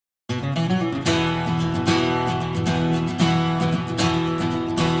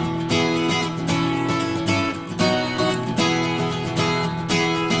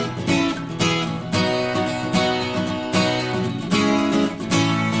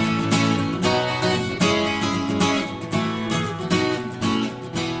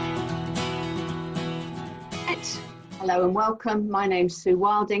Hello and welcome. My name's Sue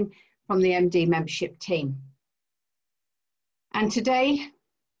Wilding from the MD membership team. And today,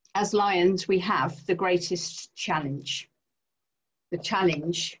 as Lions, we have the greatest challenge, the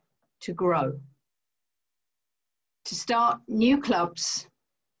challenge to grow, to start new clubs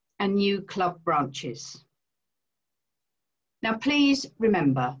and new club branches. Now, please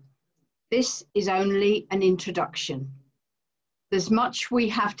remember, this is only an introduction. There's much we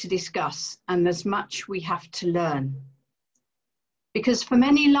have to discuss and there's much we have to learn. Because for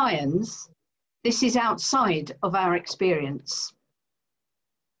many Lions, this is outside of our experience.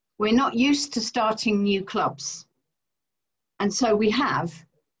 We're not used to starting new clubs. And so we have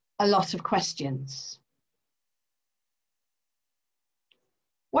a lot of questions.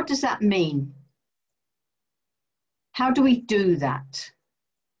 What does that mean? How do we do that?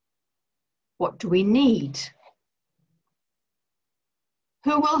 What do we need?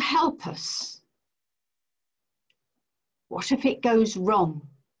 Who will help us? What if it goes wrong?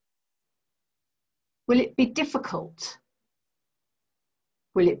 Will it be difficult?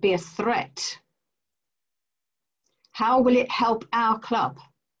 Will it be a threat? How will it help our club?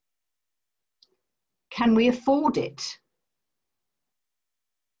 Can we afford it?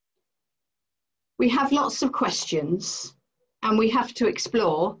 We have lots of questions and we have to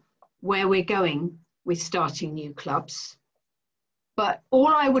explore where we're going with starting new clubs. But all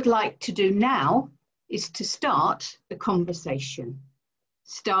I would like to do now is to start the conversation.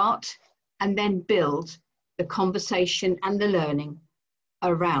 Start and then build the conversation and the learning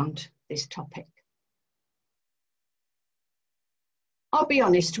around this topic. I'll be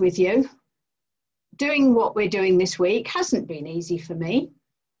honest with you, doing what we're doing this week hasn't been easy for me.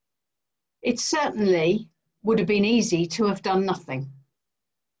 It certainly would have been easy to have done nothing.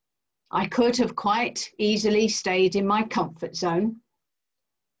 I could have quite easily stayed in my comfort zone,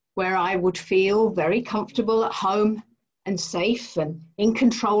 where I would feel very comfortable at home and safe and in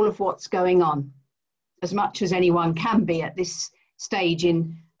control of what's going on, as much as anyone can be at this stage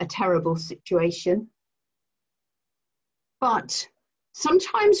in a terrible situation. But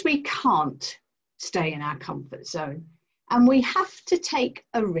sometimes we can't stay in our comfort zone and we have to take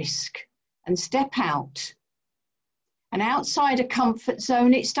a risk and step out. And outside a comfort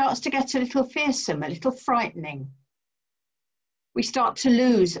zone, it starts to get a little fearsome, a little frightening. We start to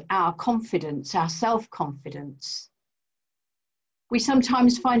lose our confidence, our self-confidence. We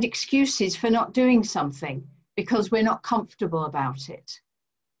sometimes find excuses for not doing something because we're not comfortable about it.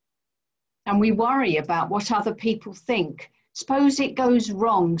 And we worry about what other people think. Suppose it goes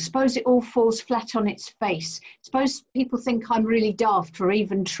wrong. Suppose it all falls flat on its face. Suppose people think I'm really daft for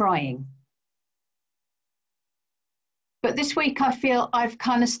even trying. But this week I feel I've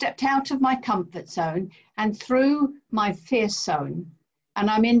kind of stepped out of my comfort zone and through my fear zone, and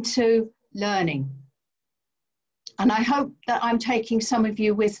I'm into learning. And I hope that I'm taking some of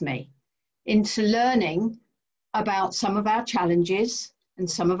you with me into learning about some of our challenges and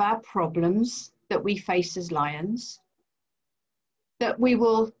some of our problems that we face as Lions, that we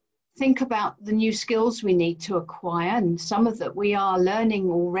will think about the new skills we need to acquire and some of that we are learning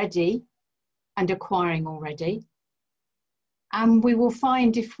already and acquiring already. And we will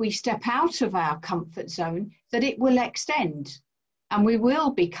find if we step out of our comfort zone that it will extend and we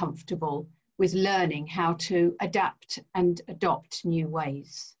will be comfortable with learning how to adapt and adopt new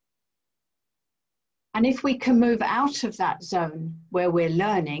ways. And if we can move out of that zone where we're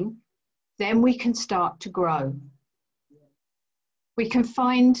learning, then we can start to grow. We can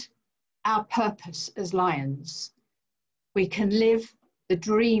find our purpose as Lions. We can live the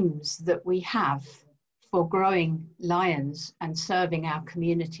dreams that we have for growing Lions and serving our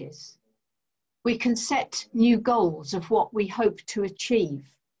communities. We can set new goals of what we hope to achieve,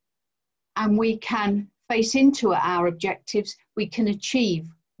 and we can face into our objectives. We can achieve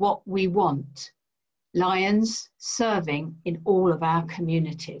what we want. Lions serving in all of our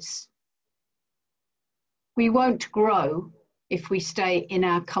communities. We won't grow if we stay in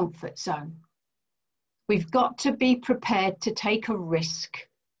our comfort zone. We've got to be prepared to take a risk,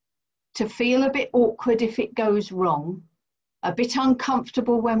 to feel a bit awkward if it goes wrong, a bit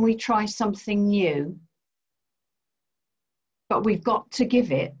uncomfortable when we try something new, but we've got to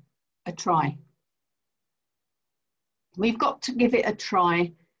give it a try. We've got to give it a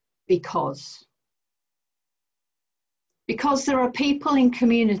try because there are people in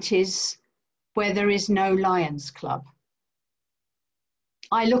communities where there is no Lions Club.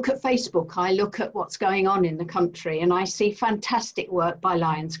 I look at Facebook, I look at what's going on in the country, and I see fantastic work by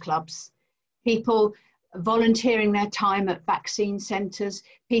Lions Clubs. People volunteering their time at vaccine centres,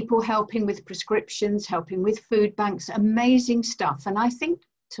 people helping with prescriptions, helping with food banks, amazing stuff. And I think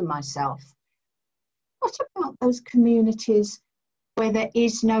to myself, what about those communities where there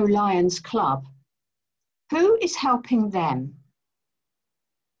is no Lions Club? Who is helping them?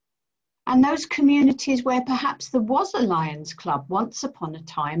 And those communities where perhaps there was a Lions Club once upon a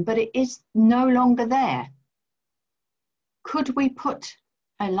time, but it is no longer there. Could we put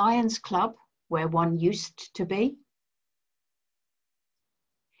a Lions Club where one used to be?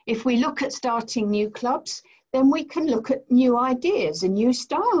 If we look at starting new clubs, then we can look at new ideas and new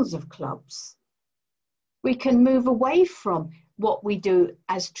styles of clubs. We can move away from what we do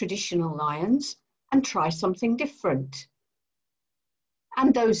as traditional Lions and try something different.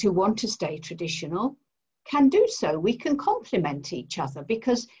 And those who want to stay traditional can do so. We can complement each other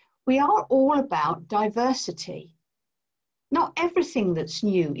because we are all about diversity. Not everything that's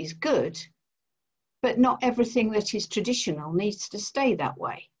new is good, but not everything that is traditional needs to stay that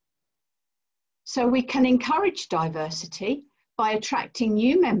way. So we can encourage diversity by attracting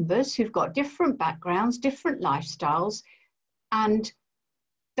new members who've got different backgrounds, different lifestyles, and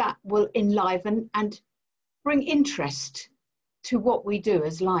that will enliven and bring interest to what we do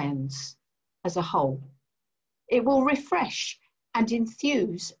as Lions as a whole. It will refresh and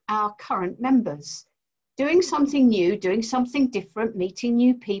enthuse our current members. Doing something new, doing something different, meeting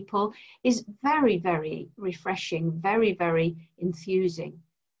new people is very, very refreshing, very, very enthusing,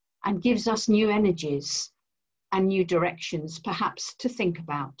 and gives us new energies and new directions perhaps to think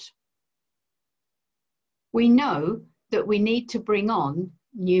about. We know that we need to bring on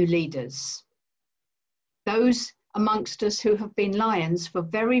new leaders. Those amongst us who have been Lions for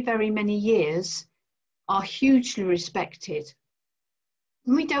very, very many years are hugely respected.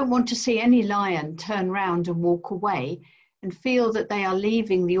 And we don't want to see any Lion turn round and walk away and feel that they are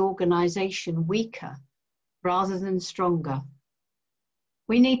leaving the organisation weaker rather than stronger.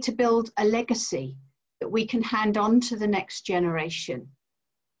 We need to build a legacy that we can hand on to the next generation,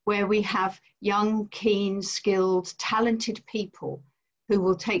 where we have young, keen, skilled, talented people who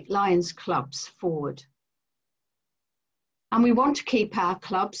will take Lions clubs forward. And we want to keep our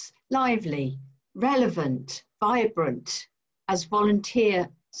clubs lively, relevant, vibrant as volunteer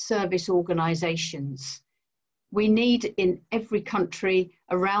service organisations. We need in every country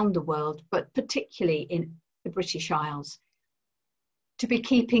around the world, but particularly in the British Isles, to be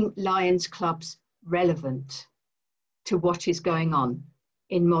keeping Lions clubs relevant to what is going on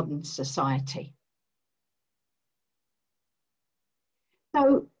in modern society.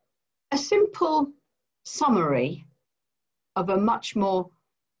 So a simple summary of a much more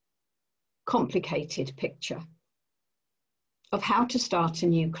complicated picture of how to start a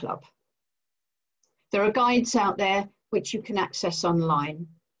new club. There are guides out there which you can access online,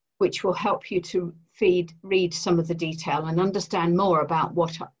 which will help you to read some of the detail and understand more about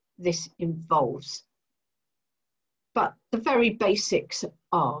what this involves. But the very basics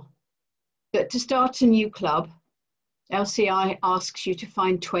are that to start a new club, LCI asks you to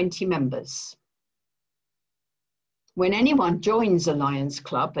find 20 members. When anyone joins a Lions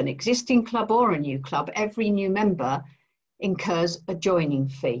Club, an existing club or a new club, every new member incurs a joining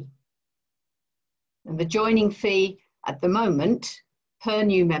fee. And the joining fee at the moment per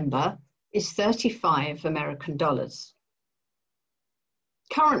new member is $35 American.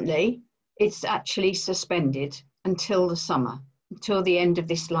 Currently, it's actually suspended until the summer, until the end of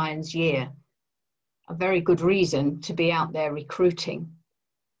this Lions year. A very good reason to be out there recruiting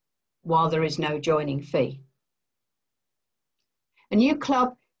while there is no joining fee. A new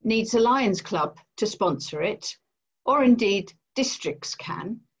club needs a Lions Club to sponsor it, or indeed districts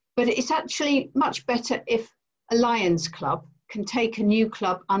can, but it's actually much better if a Lions Club can take a new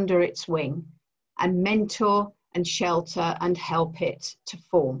club under its wing and mentor and shelter and help it to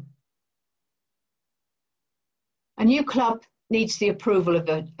form. A new club needs the approval of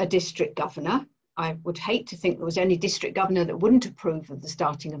a district governor. I would hate to think there was any district governor that wouldn't approve of the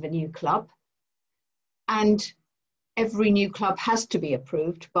starting of a new club. And every new club has to be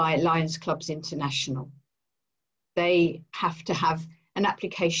approved by Lions Clubs International. They have to have an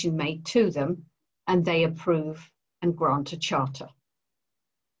application made to them and they approve and grant a charter.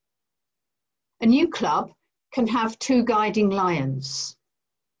 A new club can have 2 guiding lions.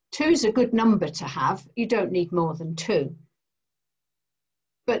 2 is a good number to have. You don't need more than 2.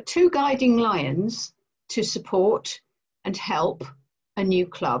 But 2 guiding lions to support and help a new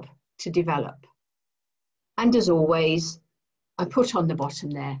club to develop. And as always, I put on the bottom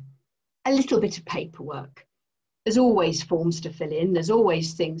there a little bit of paperwork. There's always forms to fill in, there's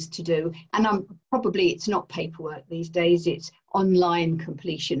always things to do, and probably it's not paperwork these days, it's online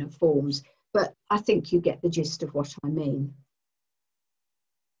completion of forms, but I think you get the gist of what I mean.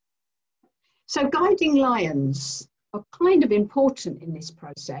 So guiding lions are kind of important in this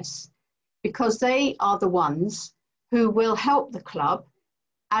process because they are the ones who will help the club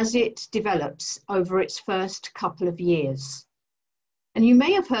as it develops over its first couple of years. And you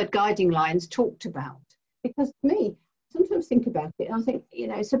may have heard guiding lions talked about, because to me, sometimes think about it and I think, you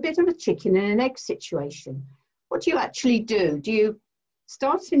know, it's a bit of a chicken and an egg situation. What do you actually do? Do you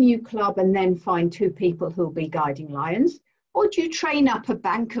start a new club and then find 2 people who will be guiding lions? Or do you train up a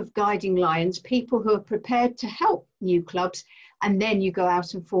bank of guiding lions, people who are prepared to help new clubs, and then you go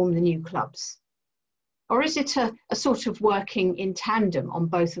out and form the new clubs? Or is it a sort of working in tandem on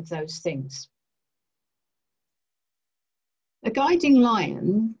both of those things? A guiding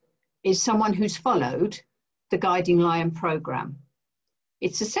lion is someone who's followed the Guiding Lion program.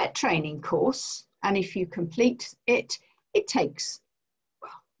 It's a set training course, and if you complete it, it takes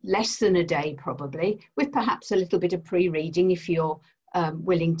less than a day probably, with perhaps a little bit of pre-reading if you're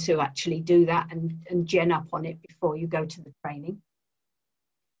willing to actually do that and gen up on it before you go to the training,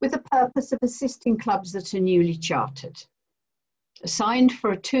 with the purpose of assisting clubs that are newly chartered, assigned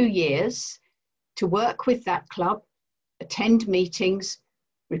for 2 years to work with that club, attend meetings,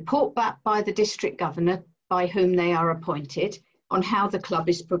 report back by the district governor by whom they are appointed on how the club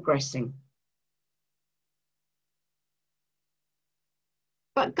is progressing.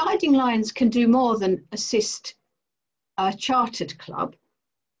 But guiding lions can do more than assist a chartered club.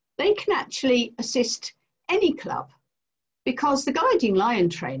 They can actually assist any club, because the guiding lion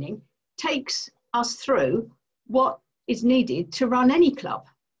training takes us through what is needed to run any club.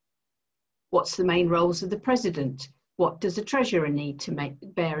 What's the main roles of the president? What does the treasurer need to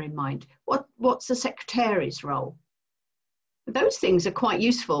bear in mind? What's the secretary's role? Those things are quite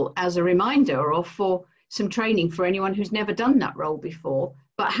useful as a reminder, or for some training for anyone who's never done that role before,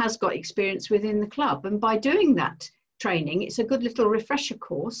 but has got experience within the club. And by doing that training, it's a good little refresher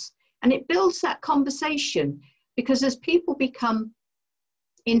course, and it builds that conversation, because as people become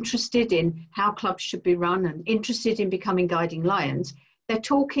interested in how clubs should be run and interested in becoming guiding lions, they're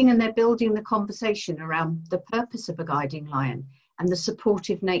talking and they're building the conversation around the purpose of a guiding lion and the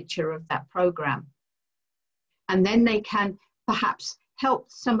supportive nature of that program. And then they can perhaps help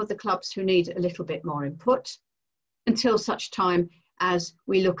some of the clubs who need a little bit more input, until such time as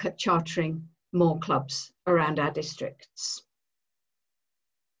we look at chartering more clubs around our districts.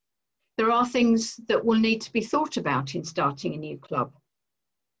 There are things that will need to be thought about in starting a new club.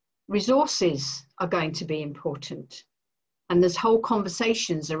 Resources are going to be important, and there's whole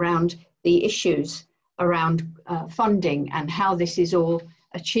conversations around the issues around funding and how this is all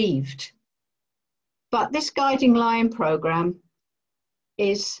achieved. But this Guiding Lion program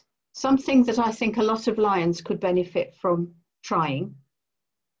is something that I think a lot of lions could benefit from trying.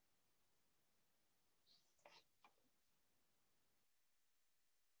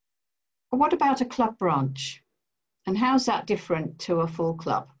 What about a club branch? And how's that different to a full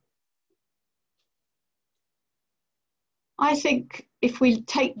club? I think if we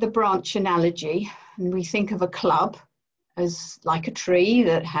take the branch analogy and we think of a club as like a tree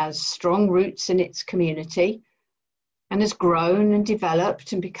that has strong roots in its community and has grown and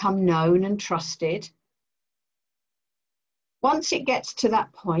developed and become known and trusted. Once it gets to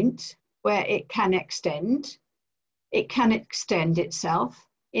that point where it can extend itself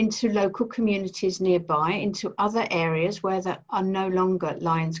into local communities nearby, into other areas where there are no longer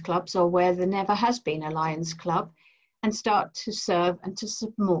Lions clubs or where there never has been a Lions club, and start to serve and to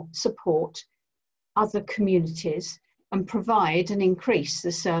support other communities and provide and increase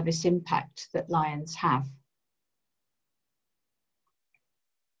the service impact that Lions have.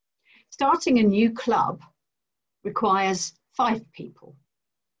 Starting a new club requires 5 people.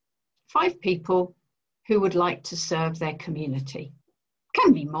 5 people who would like to serve their community.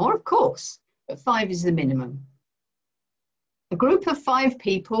 Can be more, of course, but 5 is the minimum. A group of 5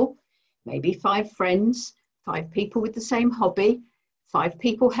 people, maybe 5 friends, 5 people with the same hobby, 5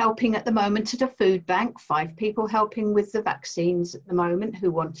 people helping at the moment at a food bank, 5 people helping with the vaccines at the moment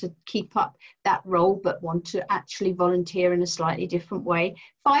who want to keep up that role but want to actually volunteer in a slightly different way,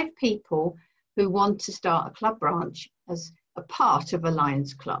 5 people who want to start a club branch as a part of a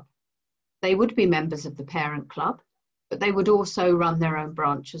Lions club. They would be members of the parent club, but they would also run their own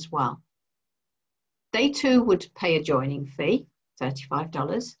branch as well. They too would pay a joining fee,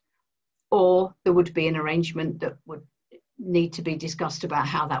 $35, or there would be an arrangement that would need to be discussed about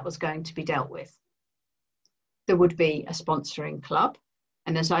how that was going to be dealt with. There would be a sponsoring club,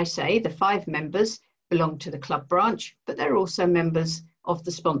 and as I say, the 5 members belong to the club branch, but they're also members of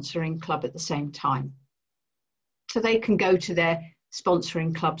the sponsoring club at the same time. So they can go to their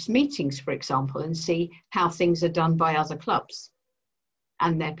sponsoring club's meetings, for example, and see how things are done by other clubs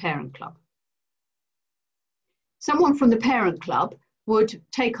and their parent club. Someone from the parent club would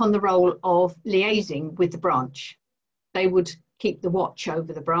take on the role of liaising with the branch. They would keep the watch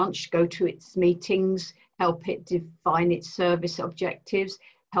over the branch, go to its meetings, help it define its service objectives,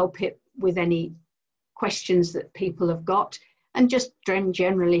 help it with any questions that people have got, and just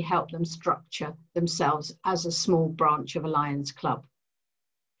generally help them structure themselves as a small branch of a Lions Club.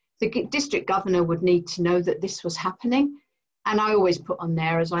 The district governor would need to know that this was happening, and I always put on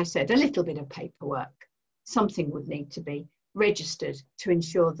there, as I said, a little bit of paperwork. Something would need to be registered to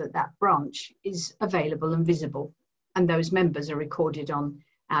ensure that that branch is available and visible, and those members are recorded on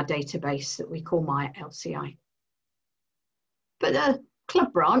our database that we call My LCI. But the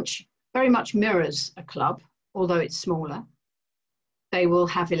club branch very much mirrors a club, although it's smaller. They will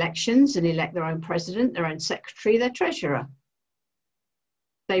have elections and elect their own president, their own secretary, their treasurer.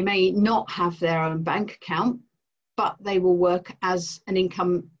 They may not have their own bank account, but they will work as an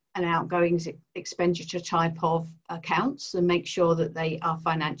income and outgoings expenditure type of accounts and make sure that they are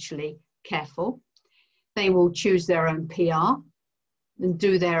financially careful. They will choose their own PR and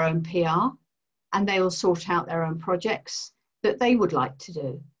do their own PR, and they will sort out their own projects that they would like to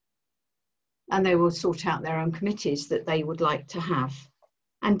do. And they will sort out their own committees that they would like to have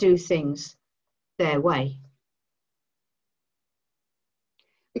and do things their way.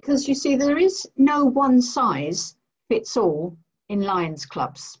 Because you see, there is no one size fits all in Lions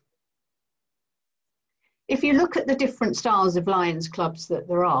clubs. If you look at the different styles of Lions clubs that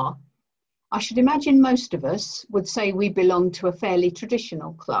there are, I should imagine most of us would say we belong to a fairly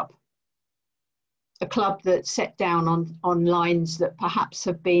traditional club. A club that's set down on lines that perhaps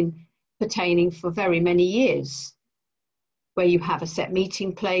have been pertaining for very many years, where you have a set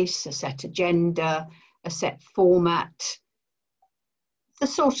meeting place, a set agenda, a set format, the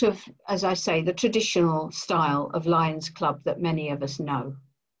sort of, as I say, the traditional style of Lions Club that many of us know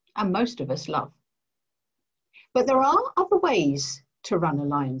and most of us love. But there are other ways to run a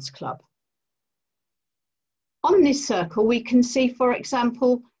Lions Club. On this circle, we can see, for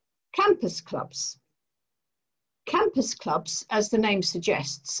example, campus clubs. Campus clubs, as the name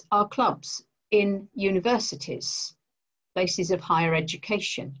suggests, are clubs in universities, places of higher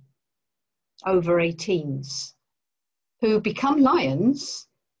education, over 18s, who become Lions,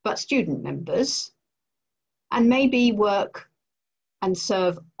 but student members, and maybe work and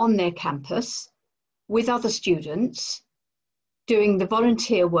serve on their campus with other students, doing the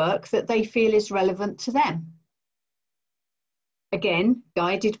volunteer work that they feel is relevant to them. Again,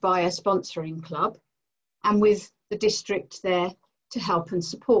 guided by a sponsoring club, and with the district there to help and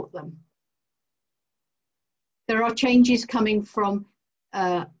support them. There are changes coming from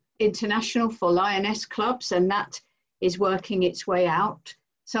International for Lioness clubs, and that is working its way out.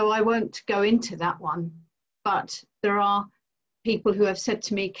 So I won't go into that one, but there are people who have said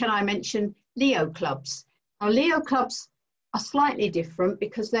to me, can I mention Leo clubs? Now, Leo clubs are slightly different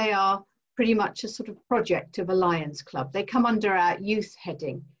because they are pretty much a sort of project of a Lions Club. They come under our youth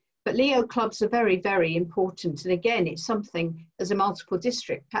heading. But Leo clubs are very, very important. And again, it's something as a multiple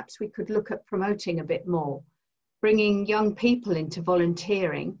district, perhaps we could look at promoting a bit more, bringing young people into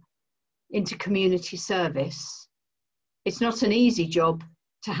volunteering, into community service. It's not an easy job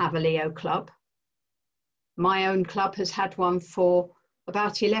to have a Leo club. My own club has had one for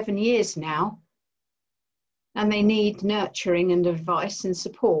about 11 years now, and they need nurturing and advice and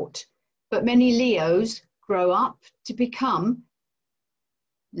support. But many Leos grow up to become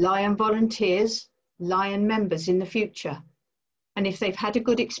Lion volunteers, Lion members in the future. And if they've had a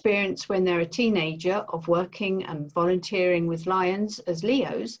good experience when they're a teenager of working and volunteering with Lions as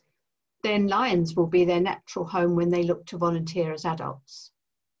Leos, then Lions will be their natural home when they look to volunteer as adults.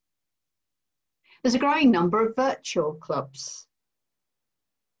 There's a growing number of virtual clubs,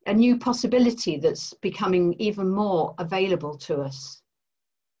 a new possibility that's becoming even more available to us,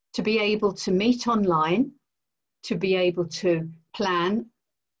 to be able to meet online, to be able to plan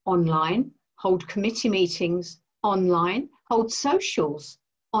online, hold committee meetings online, hold socials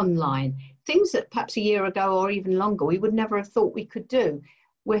online, things that perhaps a year ago or even longer we would never have thought we could do,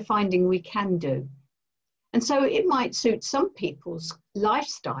 we're finding we can do. And so it might suit some people's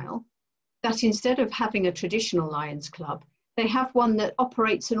lifestyle that instead of having a traditional Lions Club, they have one that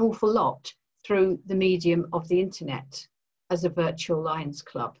operates an awful lot through the medium of the internet as a virtual Lions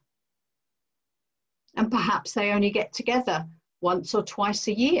Club. And perhaps they only get together once or twice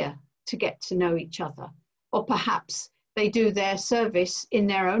a year to get to know each other. Or perhaps they do their service in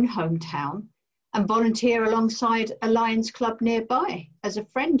their own hometown and volunteer alongside a Lions Club nearby as a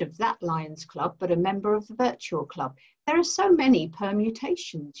friend of that Lions Club, but a member of the virtual club. There are so many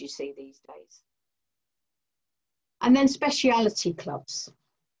permutations you see these days. And then speciality clubs.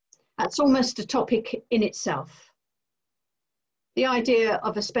 That's almost a topic in itself. the idea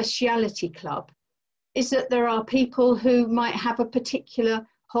of a speciality club is that there are people who might have a particular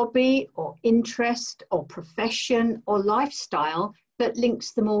hobby or interest or profession or lifestyle that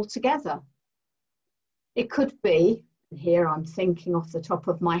links them all together. It could be, here I'm thinking off the top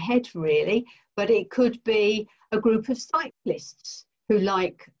of my head really, but it could be a group of cyclists who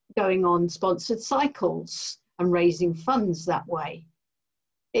like going on sponsored cycles and raising funds that way.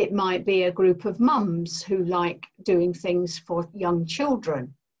 It might be a group of mums who like doing things for young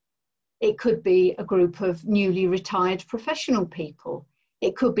children. It could be a group of newly retired professional people.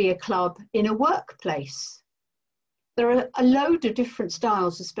 It could be a club in a workplace. There are a load of different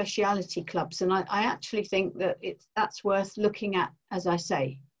styles of speciality clubs, and I actually think that that's worth looking at, as I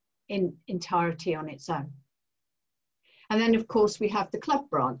say, in entirety on its own. And then, of course, we have the club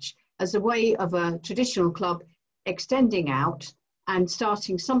branch as a way of a traditional club extending out and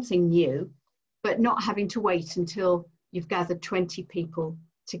starting something new, but not having to wait until you've gathered 20 people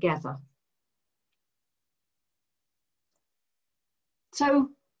together. So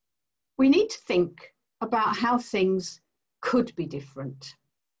we need to think about how things could be different.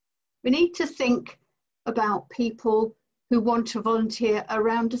 We need to think about people who want to volunteer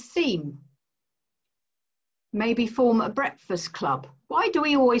around a theme. Maybe form a breakfast club. Why do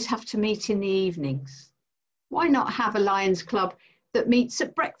we always have to meet in the evenings? Why not have a Lions Club that meets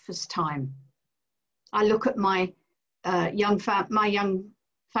at breakfast time? I look at my young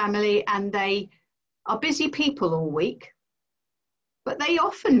family, and they are busy people all week, but they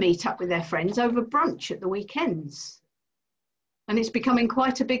often meet up with their friends over brunch at the weekends. And it's becoming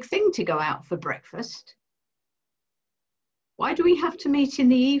quite a big thing to go out for breakfast. Why do we have to meet in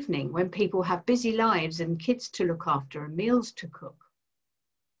the evening when people have busy lives and kids to look after and meals to cook?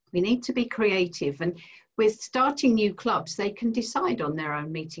 We need to be creative, and with starting new clubs, they can decide on their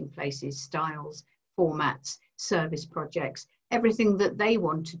own meeting places, styles, formats, service projects, everything that they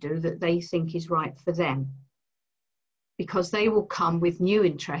want to do that they think is right for them. Because they will come with new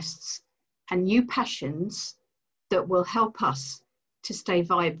interests and new passions that will help us to stay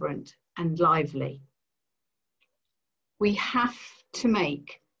vibrant and lively. We have to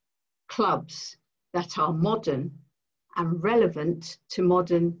make clubs that are modern and relevant to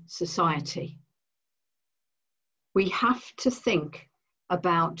modern society. We have to think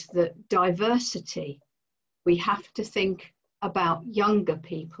about the diversity. We have to think about younger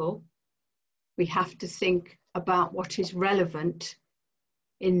people. We have to think about what is relevant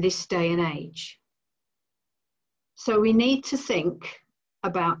in this day and age. So we need to think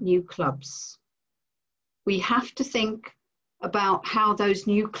about new clubs. We have to think about how those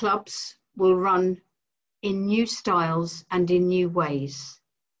new clubs will run in new styles and in new ways,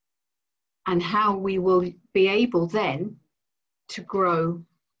 and how we will be able then to grow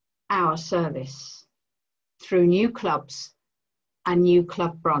our service through new clubs and new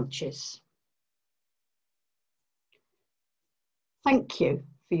club branches. Thank you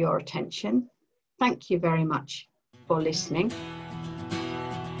for your attention. Thank you very much for listening.